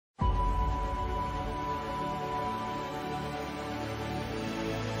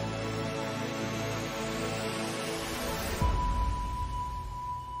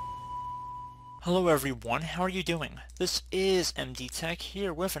Hello everyone, how are you doing? This is MD Tech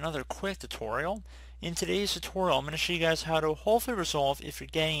here with another quick tutorial. In today's tutorial, I'm going to show you guys how to hopefully resolve if you're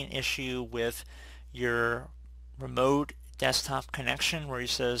getting an issue with your remote desktop connection where it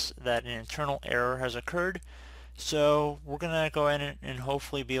says that an internal error has occurred. So we're going to go ahead and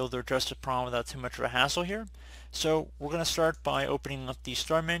hopefully be able to address the problem without too much of a hassle here. So we're going to start by opening up the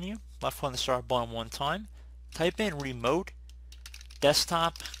start menu, left click on the start button one time, type in remote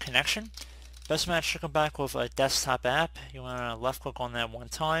desktop connection. Best match should come back with a desktop app. You want to left click on that one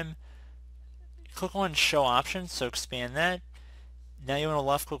time. Click on show options, so expand that. Now you want to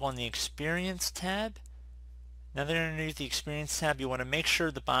left click on the experience tab. Now that underneath the experience tab, you want to make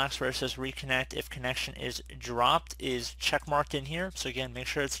sure the box where it says reconnect if connection is dropped is checkmarked in here. So again, make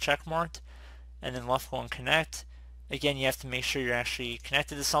sure it's checkmarked and then left click on connect. Again, you have to make sure you're actually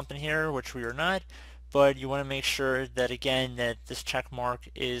connected to something here, which we are not. But you want to make sure that again that this check mark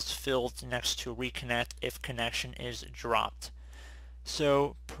is filled next to reconnect if connection is dropped.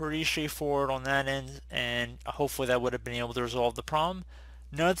 So pretty straightforward on that end, and hopefully that would have been able to resolve the problem.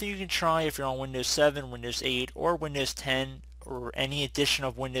 Another thing you can try if you're on Windows 7, Windows 8, or Windows 10, or any edition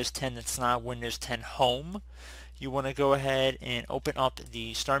of Windows 10 that's not Windows 10 Home, you want to go ahead and open up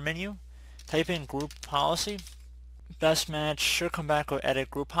the start menu, type in group policy. Best match should come back with edit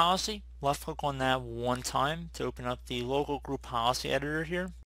group policy. Left click on that one time to open up the local group policy editor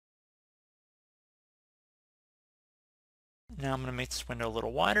here. Now I'm going to make this window a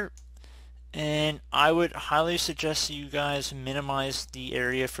little wider, and I would highly suggest that you guys minimize the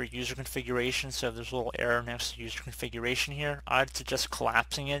area for user configuration. So if there's a little arrow next to user configuration here, I'd suggest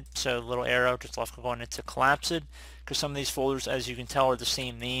collapsing it. So a little arrow, just left click on it to collapse it, because some of these folders, as you can tell, are the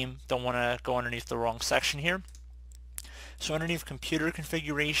same name. Don't want to go underneath the wrong section here. So underneath computer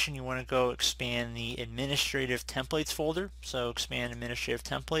configuration, you want to go expand the administrative templates folder. So expand administrative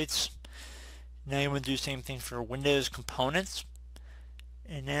templates. Now you want to do the same thing for Windows components.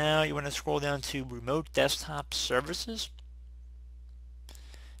 And now you want to scroll down to remote desktop services.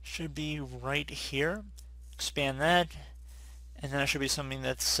 Should be right here. Expand that. And then there should be something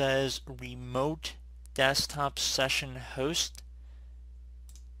that says remote desktop session host.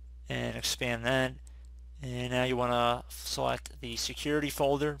 And expand that. And now you want to select the security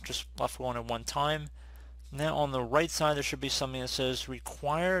folder, just left click on it one time. Now on the right side there should be something that says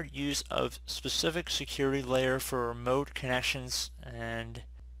required use of specific security layer for remote connections, and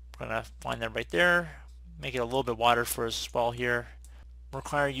I'm going to find that right there. Make it a little bit wider for us as well here.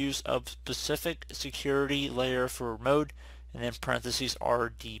 Require use of specific security layer for remote, and then parentheses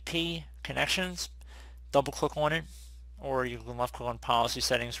RDP connections. Double click on it. Or you can left click on policy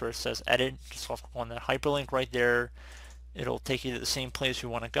settings where it says edit, just left click on that hyperlink right there. It'll take you to the same place you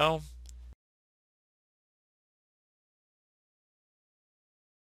want to go.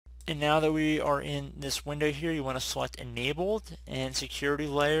 And now that we are in this window here, you want to select enabled and security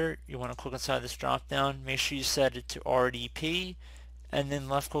layer. You want to click inside this drop down, make sure you set it to RDP, and then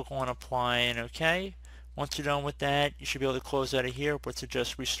left click on apply and OK. Once you're done with that, you should be able to close out of here with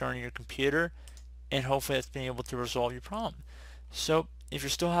just restarting your computer. And hopefully that's been able to resolve your problem. So if you're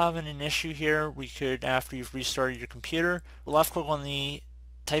still having an issue here, we could, after you've restarted your computer, left click on the,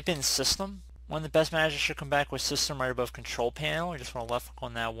 type in system. One of the best matches should come back with system right above control panel. You just want to left click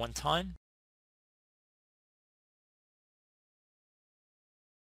on that one time.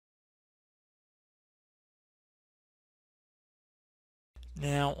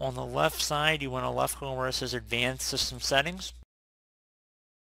 Now on the left side, you want to left click on where it says advanced system settings.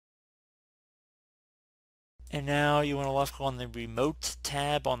 And now you want to left click on the remote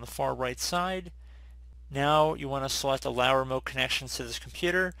tab on the far right side. Now you want to select allow remote connections to this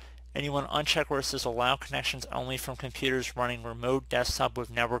computer, and you want to uncheck where it says allow connections only from computers running remote desktop with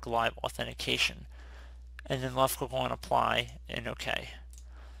network live authentication. And then left click on apply and OK.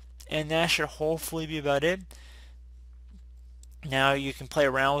 And that should hopefully be about it. Now you can play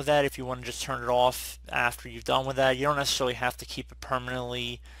around with that if you want to just turn it off after you've done with that. You don't necessarily have to keep it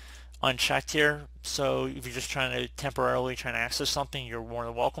permanently unchecked here, so if you're just trying to temporarily trying to access something, you're more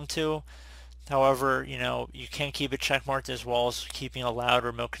than welcome to. However, you can keep it checkmarked as well as keeping allowed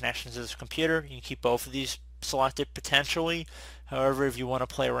remote connections to this computer. You can keep both of these selected potentially. However, if you want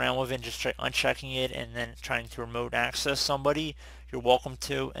to play around with it and just try unchecking it and then trying to remote access somebody, you're welcome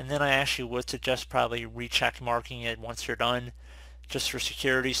to. And then I actually would suggest probably recheck marking it once you're done. Just for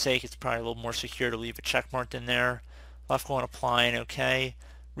security's sake, it's probably a little more secure to leave it checkmarked in there. Left click on apply and OK.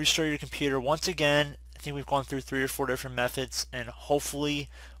 Restart your computer. Once again, I think we've gone through 3 or 4 different methods, and hopefully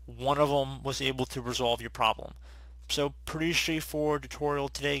one of them was able to resolve your problem. So pretty straightforward tutorial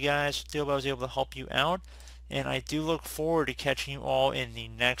today, guys. I hope I was able to help you out, and I do look forward to catching you all in the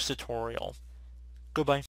next tutorial. Goodbye.